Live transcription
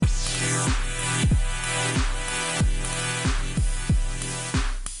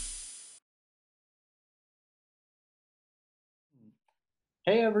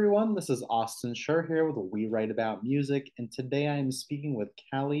Hey everyone, this is Austin Schur here with We Write About Music, and today I am speaking with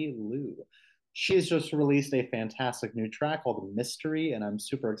Callie Liu. She's just released a fantastic new track called Mystery, and I'm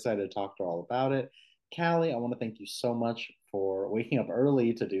super excited to talk to her all about it. Callie, I want to thank you so much for waking up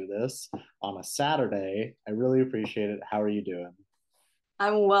early to do this on a Saturday. I really appreciate it. How are you doing?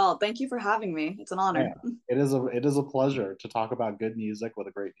 I'm well. Thank you for having me. It's an Yeah, honor. it is a pleasure to talk about good music with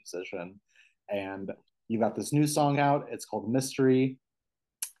a great musician. And you got this new song out. It's called Mystery.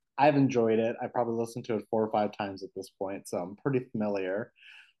 I've enjoyed it. I probably listened to it 4 or 5 times at this point, so I'm pretty familiar.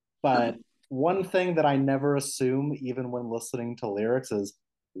 But one thing that I never assume, even when listening to lyrics, is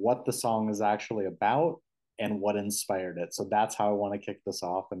what the song is actually about and what inspired it. So that's how I want to kick this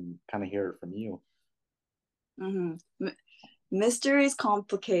off and kind of hear it from you. hmm Mystery is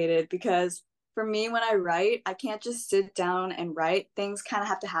complicated because for me, when I write, I can't just sit down and write. Things kind of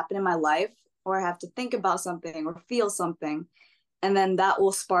have to happen in my life, or I have to think about something or feel something, and then that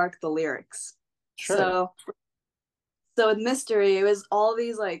will spark the lyrics. Sure. So with Mystery, it was all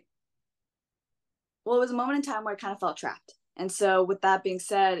these it was a moment in time where I kind of felt trapped. And so with that being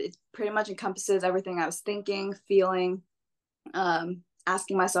said, it pretty much encompasses everything I was thinking, feeling,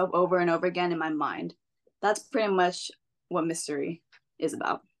 asking myself over and over again in my mind. That's pretty much what Mystery is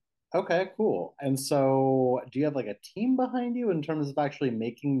about. Okay, cool. And so, do you have like a team behind you in terms of actually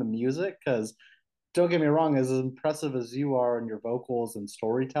making the music? Because don't get me wrong, as impressive as you are in your vocals and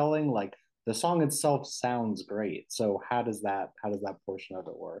storytelling, like the song itself sounds great. So how does that portion of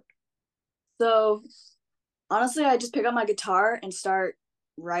it work? So honestly, I just pick up my guitar and start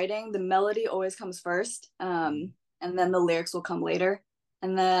writing. The melody always comes first, and then the lyrics will come later.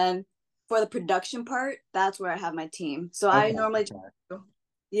 And then for the production part, that's where I have my team. So I Okay, normally, okay.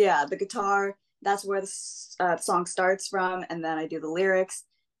 yeah, the guitar. That's where the song starts from, and then I do the lyrics,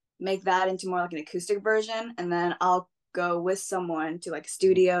 make that into more like an acoustic version, and then I'll go with someone to like a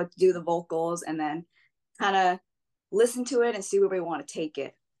studio to do the vocals, and then kind of listen to it and see where we want to take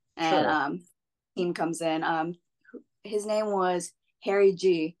it. And Sure. team comes in. His name was Harry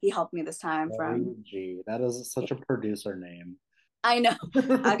G. He helped me this time Very from. G. That is such a producer name. I know,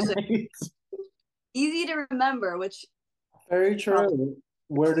 actually, Right? easy to remember, which Very probably true.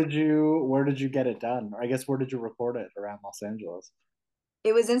 Where did you get it done? Or I guess where did you record it around Los Angeles?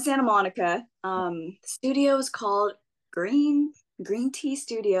 it was in Santa Monica. The studio is called Green Tea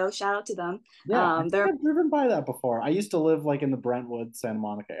Studio. Shout out to them. Yeah, I think They're I've driven by that before. I used to live like in the Brentwood, Santa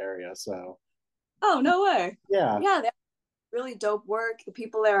Monica area, so oh no way. yeah, Yeah, they're really dope work. The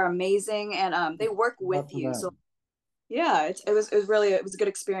people there are amazing, and they work with not for you. So them. yeah, it was a good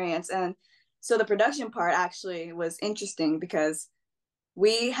experience. And so the production part actually was interesting because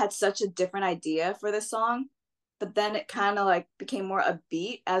we had such a different idea for this song, but then it kind of like became more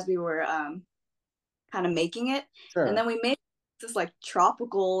upbeat as we were kind of making it. And Sure, then we made this like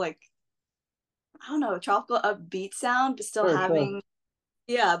tropical, like I don't know, tropical upbeat sound, but still sure. having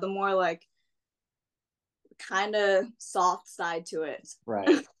yeah, the more like kind of soft side to it.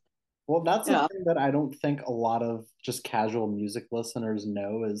 Right. Well, that's the Yeah. thing that I don't think a lot of just casual music listeners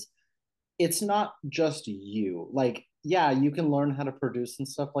know is it's not just you. Like, yeah, you can learn how to produce and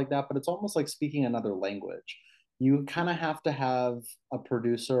stuff like that, but it's almost like speaking another language. You kind of have to have a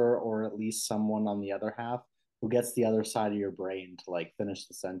producer or at least someone on the other half who gets the other side of your brain to like finish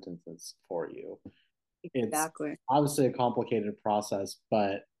the sentences for you. It's Exactly. obviously a complicated process,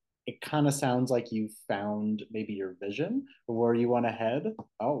 but it kind of sounds like you found maybe your vision of where you want to head.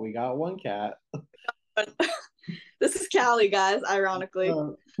 Oh, we got one cat. But this is Callie, guys, ironically.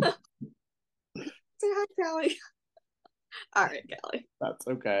 Uh, Say hi, Callie. All right, Callie. That's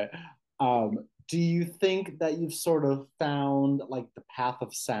okay. Do you think that you've sort of found like the path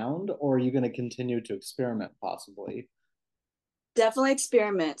of sound, or are you going to continue to experiment possibly? Definitely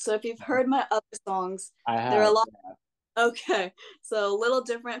experiment. So if you've heard my other songs, I there are a have. lot. Okay. So a little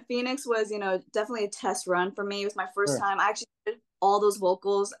different. Phoenix was, definitely a test run for me. It was my first Sure. time. I actually did all those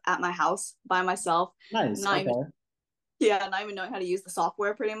vocals at my house by myself, Nice. not even, Okay. yeah, not even knowing how to use the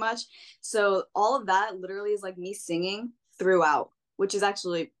software pretty much. So all of that literally is like me singing throughout, which is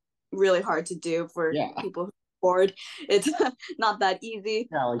actually really hard to do for Yeah. people who are bored. It's not that easy.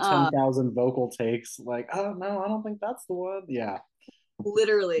 Yeah, like Uh, 10,000 vocal takes. Like, oh no, I don't think that's the one. Yeah.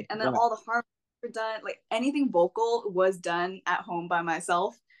 literally. And then Yeah. all the harmonies were done. Like anything vocal was done at home by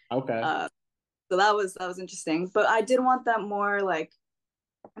myself. Okay. Uh, so that was interesting. But I did want that more like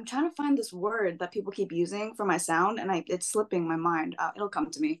I'm trying to find this word that people keep using for my sound, and it's slipping my mind. It'll come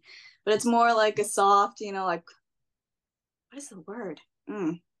to me, but it's more like a soft, like what is the word?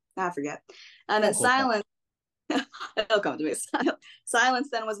 I forget. And then That's okay. silence, it'll come to me. Silence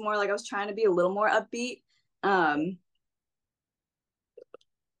then was more like I was trying to be a little more upbeat. Um,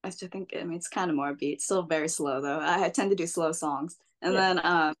 I just think, I mean, it's kind of more beat, still very slow though. I tend to do slow songs, and Yeah.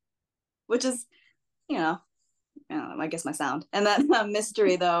 then which is, you know, I guess my sound. And then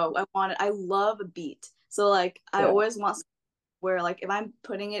Mystery though, I love a beat. So like I Yeah. always want where like if I'm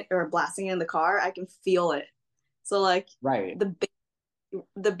putting it or blasting it in the car, I can feel it. So like Right.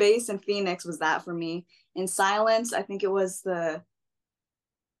 the bass in Phoenix was that for me. In Silence, I think it was the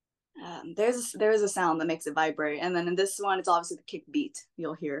there's a sound that makes it vibrate, and then in this one, it's obviously the kick beat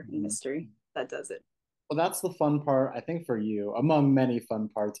you'll hear in Mhm. Mystery that does it. Well, that's the fun part, I think, for you, among many fun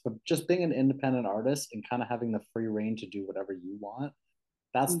parts, but just being an independent artist and kind of having the free reign to do whatever you want.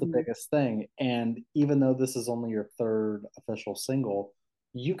 That's the Mm-hmm. biggest thing. And even though this is only your third official single,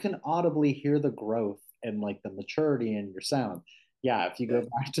 you can audibly hear the growth and like the maturity in your sound. Yeah, if you go Good.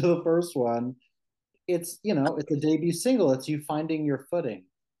 back to the first one, it's a debut single. It's you finding your footing.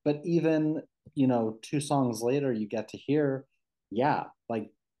 But even, two songs later, you get to hear, yeah,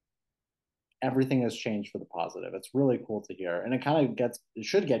 like everything has changed for the positive. It's really cool to hear. And it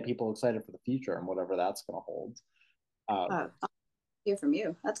should get people excited for the future and whatever that's going to hold. I'll hear from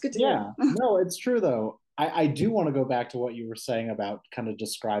you. That's good to hear. Yeah, no, it's true though. I do want to go back to what you were saying about kind of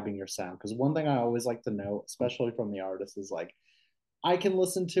describing your sound, because one thing I always like to know, especially from the artist, is like I can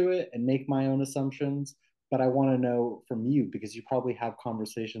listen to it and make my own assumptions, but I want to know from you because you probably have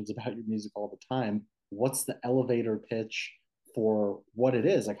conversations about your music all the time. What's the elevator pitch for what it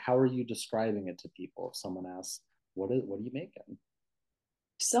is? Like, how are you describing it to people? If someone asks, what are you making?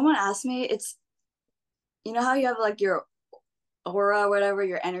 Someone asked me, it's you know how you have like your aura, or whatever,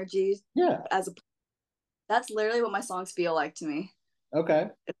 your energy Yeah. as a that's literally what my songs feel like to me. Okay.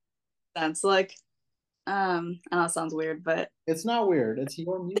 That's like I know it sounds weird, but It's not weird. It's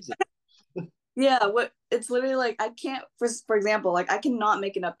your music. yeah, what it's literally like I can't for example, like I cannot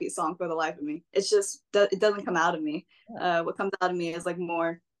make an upbeat song for the life of me. It's just it doesn't come out of me. Yeah. What comes out of me is like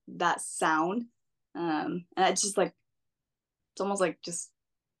more that sound. And it's just like it's almost like just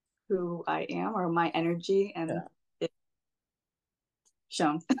who I am or my energy and Yeah. it's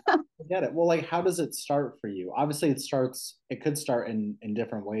shown. I get it. Well, like, how does it start for you? Obviously, it could start in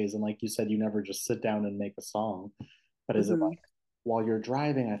different ways. And like you said, you never just sit down and make a song. But is it Mm-hmm. like while you're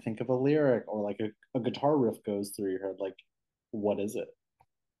driving, I think of a lyric or like a guitar riff goes through your head? Like, what is it?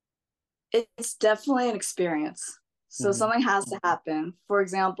 It's definitely an experience. So Mhm. something has to happen. For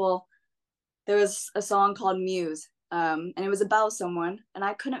example, there was a song called Muse, and it was about someone, and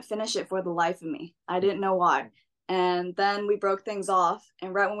I couldn't finish it for the life of me. I didn't know why. And then we broke things off,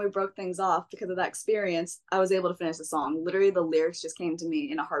 and right when we broke things off, because of that experience, I was able to finish the song. Literally, the lyrics just came to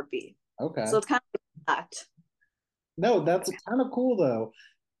me in a heartbeat. So Okay. it's kind of like that. No, that's kind of cool though.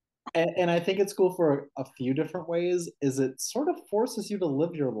 And I think it's cool for a few different ways, is it sort of forces you to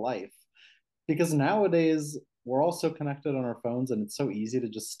live your life. Because nowadays we're all so connected on our phones and it's so easy to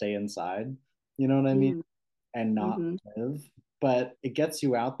just stay inside. You know what I mean? And not Mm-hmm. live. But it gets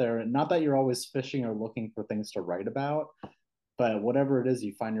you out there. And not that you're always fishing or looking for things to write about, but whatever it is,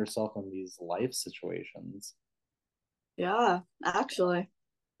 you find yourself in these life situations. Yeah, actually,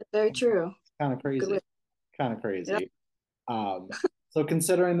 it's very true. Kind of Good way. crazy. Kind of Yeah. crazy. So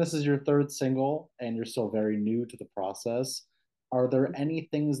considering this is your third single and you're still very new to the process, are there any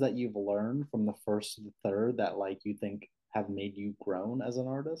things that you've learned from the first to the third that like you think have made you grown as an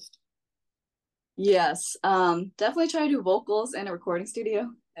artist? Yes. Definitely try to do vocals in a recording studio.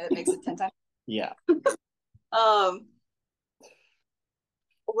 It makes it 10 times. Yeah. Um,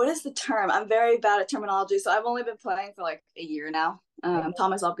 what is the term? I'm very bad at terminology, so I've only been playing for like a year now. Taught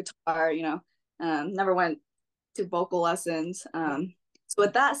myself guitar, never went to vocal lessons. So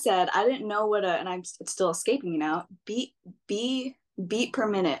with that said, I didn't know and it's still escaping me now. Beat per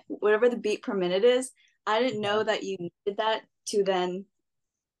minute, whatever the beat per minute is. I didn't know that you needed that to then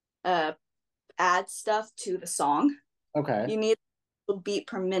uh add stuff to the song. Okay. You need a beat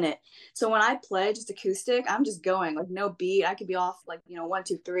per minute. So when I play just acoustic, I'm just going like no beat. I could be off like 1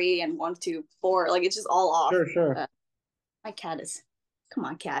 2 3 and 1 2 4. Like it's just all off. Sure, sure. My cat is, come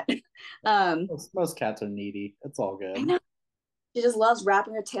on, cat. um, Most cats are needy. It's all I good. know she just loves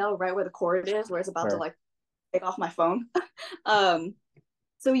wrapping her tail right where the cord is, where it's about to Sure. like take off my phone. um,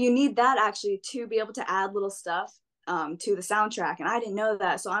 so you need that actually to be able to add little stuff to the soundtrack, and I didn't know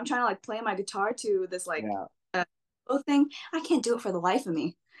that. So I'm trying to like play my guitar to this like Yeah. thing. I can't do it for the life of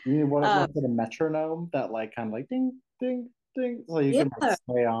me. You need Um, what's it, a metronome that like kind of like ding, ding, ding, so you yeah, can like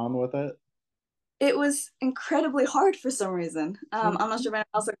stay on with it. it was incredibly hard for some reason. I'm not Mhm. sure if anyone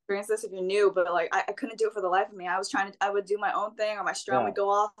else experienced this if you're new, but like I couldn't do it for the life of me. I would do my own thing or my strum Yeah. would go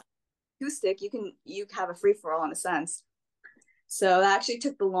off. Acoustic, you have a free for all in a sense. So that actually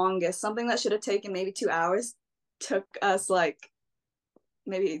took the longest. Something that should have taken maybe 2 hours took us like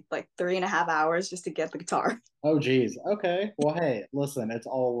maybe like 3.5 hours just to get the guitar. Oh, geez. Okay. Well, hey, listen, it's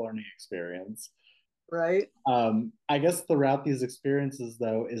all a learning experience. Right. I guess throughout these experiences,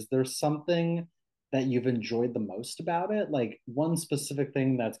 though, is there something that you've enjoyed the most about it? Like one specific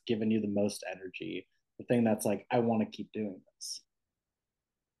thing that's given you the most energy, the thing that's like, I want to keep doing this.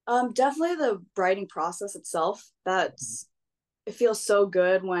 Definitely the writing process itself. That's it feels so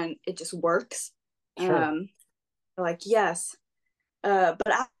good when it just works. Sure. Like yes. But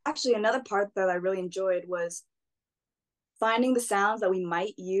actually, another part that I really enjoyed was finding the sounds that we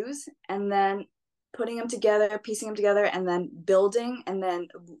might use and then putting them together, piecing them together, and then building and then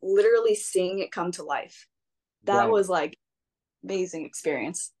literally seeing it come to life. That Right. was like amazing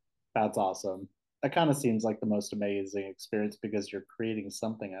experience. That's awesome. That kind of seems like the most amazing experience because you're creating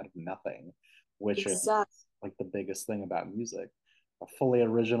something out of nothing, which is Exactly. like the biggest thing about music. A fully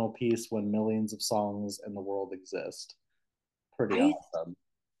original piece when millions of songs in the world exist. Pretty Right? awesome.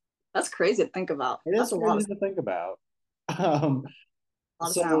 That's crazy to think about. It is That's crazy to think about. Um, a lot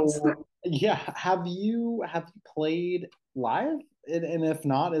of sounds. so yeah, have you played live? And if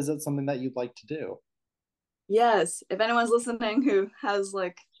not, is it something that you'd like to do? Yes, if anyone's listening who has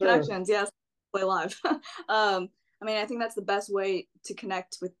like Sure. connections, yes, play live. I mean, I think that's the best way to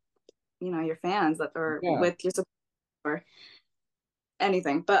connect with your fans that or Yeah. with your support or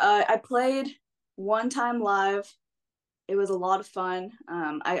anything. But I played one time live. It was a lot of fun.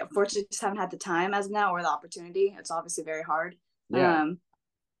 I unfortunately just haven't had the time as of now or the opportunity. It's obviously very hard. Yeah. Um,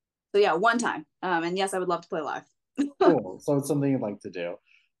 so yeah, one time. And yes, I would love to play live. Cool. So it's something you'd like to do.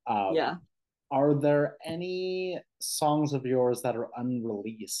 Um, Yeah. are there any songs of yours that are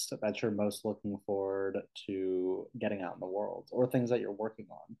unreleased that you're most looking forward to getting out in the world, or things that you're working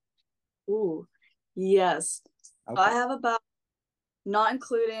on? Ooh, yes. So Okay. I have about not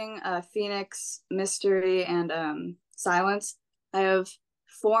including Phoenix, Mystery, and Silence. I have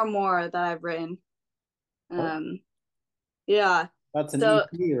four more that I've written. Perfect. Um, yeah. That's an So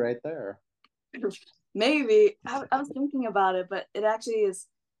EP right there. maybe I was thinking about it, but it actually is.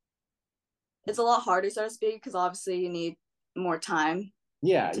 It's a lot harder, so to speak, because obviously you need more time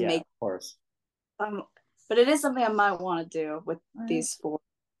Yeah, to yeah, make. of course. Um, but it is something I might want to do with All right. these four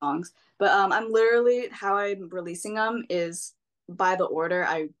songs. But I'm literally how I'm releasing them is by the order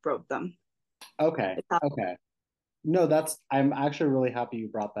I wrote them. Okay. It's how, Okay. No, I'm actually really happy you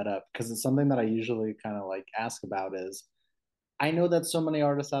brought that up because it's something that I usually kind of like ask about is I know that so many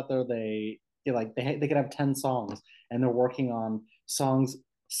artists out there they could have 10 songs and they're working on songs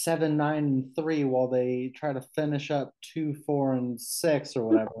 7, 9, and 3 while they try to finish up 2, 4, and 6 or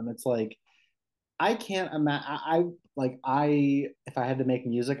whatever. And it's like I can't imagine I if I had to make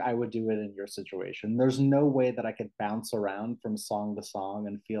music, I would do it in your situation. There's no way that I could bounce around from song to song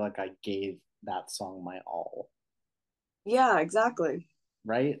and feel like I gave that song my all, yeah, exactly.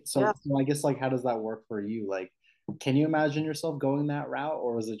 right? Yeah, So I guess like how does that work for you? Like, can you imagine yourself going that route,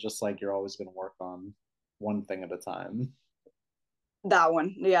 or is it just like you're always going to work on one thing at a time? that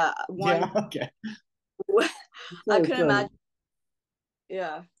one. Yeah, one. Yeah, okay. I So, couldn't imagine. so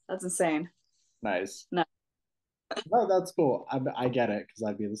Yeah, that's insane. nice. No. No, that's cool. I get it because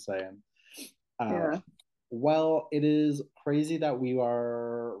I'd be the same. Uh, Yeah. well, it is crazy that we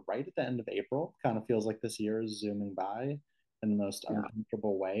are right at the end of April. Kind of feels like this year is zooming by in the most Yeah.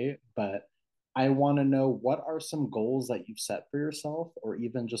 uncomfortable way. But I want to know what are some goals that you've set for yourself, or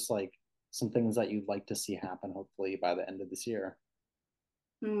even just like some things that you'd like to see happen, hopefully by the end of this year.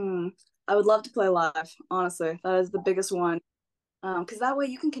 Hmm. I would love to play live. Honestly, that is the biggest one. Because that way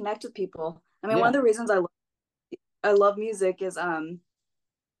you can connect with people. I mean, one of Yeah, the reasons I love music is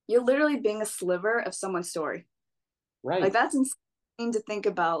you're literally being a sliver of someone's story. Like right. that's insane to think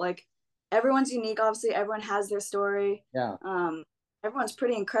about. Like everyone's unique. Obviously, everyone has their story. Yeah. Um, everyone's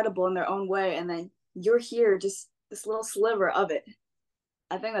pretty incredible in their own way, and then you're here, just this little sliver of it.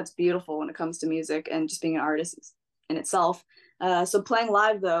 I think that's beautiful when it comes to music and just being an artist in itself. So playing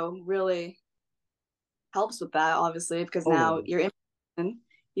live though really helps with that, obviously, because now Totally. you're in,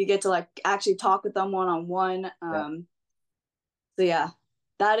 you get to like actually talk with them one on one. Yeah. So yeah,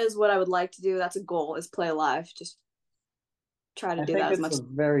 that is what I would like to do. That's a goal is play live. Just try to I do think that as it's much.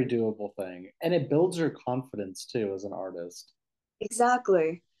 a very doable thing. And it builds your confidence too as an artist.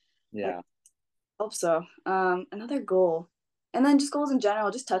 Exactly. I Yeah. hope so. Another goal, and then just goals in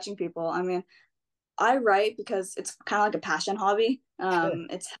general, just touching people. I mean, I write because it's kind of like a passion hobby. Sure.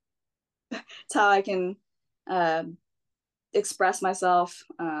 It's how I can uh, express myself.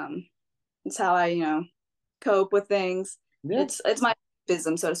 It's how I, cope with things. Yeah, It's my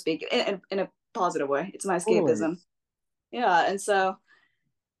escapism, so to speak, in a positive way. It's my totally. escapism. Yeah, and so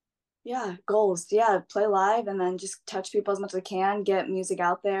Yeah, goals. Yeah, play live and then just touch people as much as I can, get music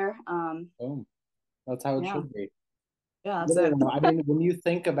out there. Boom. That's how it Yeah, should be. yeah, No, that's no, it. no. I mean, when you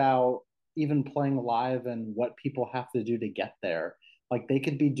think about even playing live and what people have to do to get there, like they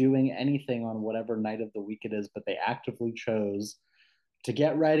could be doing anything on whatever night of the week it is, but they actively chose to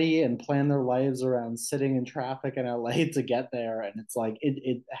get ready and plan their lives around sitting in traffic in LA to get there. And it's like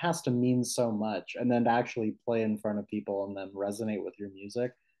it has to mean so much. And then to actually play in front of people and then resonate with your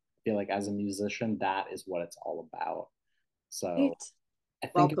music, I feel like as a musician, that is what it's all about. So Right. I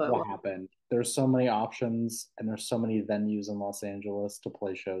Well think it put. will Well, happen. There's so many options and there's so many venues in Los Angeles to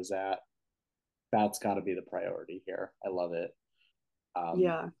play shows at. That's got to be the priority here. I love it. Um,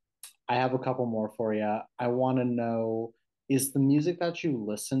 yeah. I have a couple more for you. I want to know, is the music that you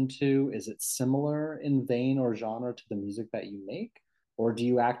listen to, is it similar in vein or genre to the music that you make? Or do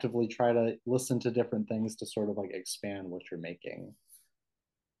you actively try to listen to different things to sort of like expand what you're making?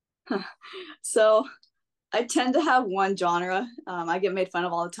 So I tend to have one genre. I get made fun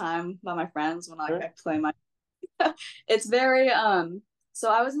of all the time by my friends when Sure. I play my. It's very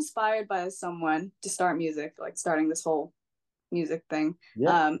So I was inspired by someone to start music, like starting this whole music thing.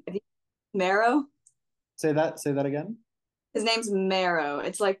 Yep. Marrow. Say that again. His name's Marrow.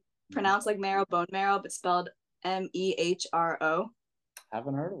 It's like pronounced like marrow, bone marrow, but spelled Mehro.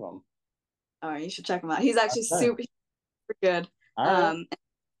 Haven't heard of them. Oh, you should check him out. He's actually Okay. super, super good. All right. Um,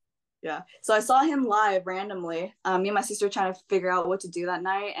 yeah. So I saw him live randomly. Me and my sister were trying to figure out what to do that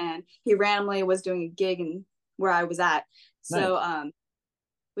night, and he randomly was doing a gig in where I was at. Nice. So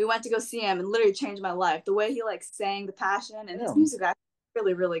we went to go see him, and literally changed my life. The way he like sang the passion, and his Damn. music was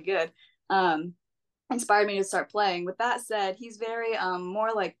really, really good. Um, Inspired me to start playing. With that said, he's very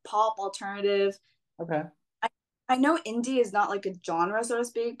more like pop alternative. Okay. I, I know indie is not like a genre, so to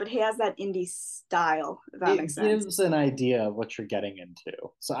speak, but he has that indie style, if that makes It sense. gives an idea of what you're getting into.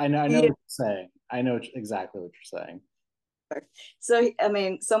 So I know what Yeah. you're saying. I know exactly what you're saying. So I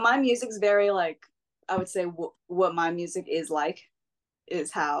mean, so my music's very like I would say what my music is like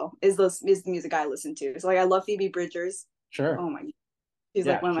is how is the music I listen to. So like I love Phoebe Bridgers. Sure. Oh my, she's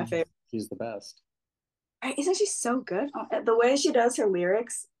like Yeah, one of my favorites. she's the best. Right? Isn't she so good? The way she does her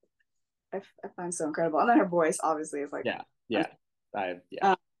lyrics, I find so incredible. And then her voice, obviously, is like, Yeah, yeah.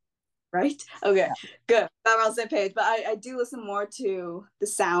 Yeah. um, right? Okay, good. Now we're on the same page. But I do listen more to the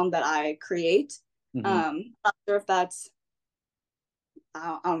sound that I create. Hmm. Not sure if that's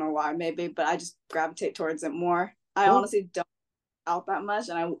I don't know why, maybe, but I just gravitate towards it more. I Cool. honestly don't out that much,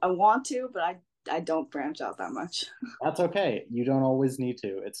 and I want to, but I don't branch out that much. That's okay. You don't always need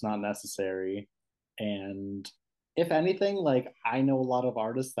to. It's not necessary. And if anything, like I know a lot of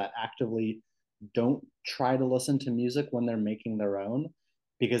artists that actively don't try to listen to music when they're making their own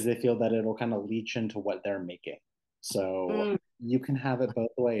because they feel that it'll kind of leach into what they're making. So Mm, you can have it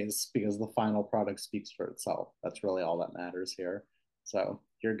both ways because the final product speaks for itself. That's really all that matters here. So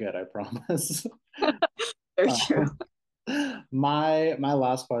you're good, I promise. very Uh, true. my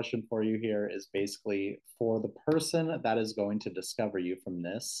last question for you here is basically for the person that is going to discover you from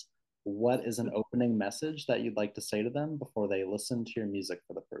this, what is an opening message that you'd like to say to them before they listen to your music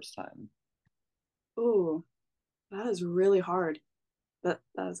for the first time? Ooh, that is really hard. That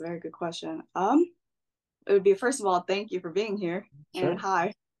is a very good question. It would be first of all, thank you for being here, and Sure.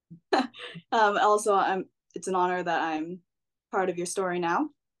 hi. Also, it's an honor that I'm part of your story now.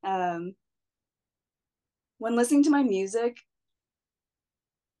 Um, when listening to my music,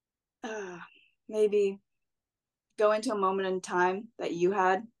 uh, maybe go into a moment in time that you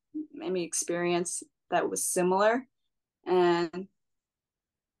had, maybe experience that was similar, and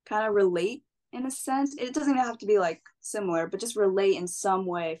kind of relate in a sense. It doesn't even have to be like similar, but just relate in some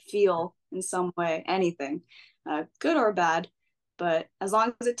way, feel in some way, anything, good or bad. But as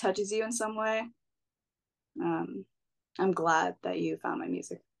long as it touches you in some way, um, I'm glad that you found my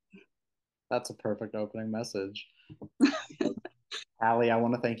music. That's a perfect opening message. Allie, I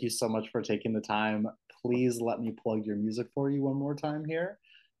want to thank you so much for taking the time. Please let me plug your music for you one more time here.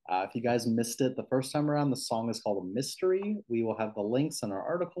 If you guys missed it the first time around, the song is called Mystery. We will have the links in our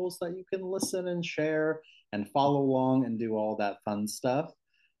articles that you can listen and share and follow along and do all that fun stuff.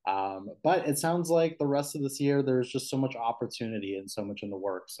 But it sounds like the rest of this year, there's just so much opportunity and so much in the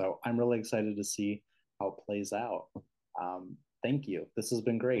work. So I'm really excited to see how it plays out. Thank you. This has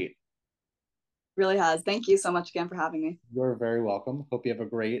been great. Really has. Thank you so much again for having me. You're very welcome. Hope you have a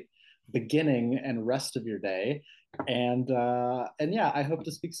great beginning and rest of your day. And yeah, I hope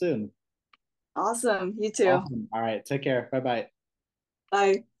to speak soon. Awesome. You too. Awesome. All right. Take care. Bye bye.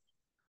 Bye.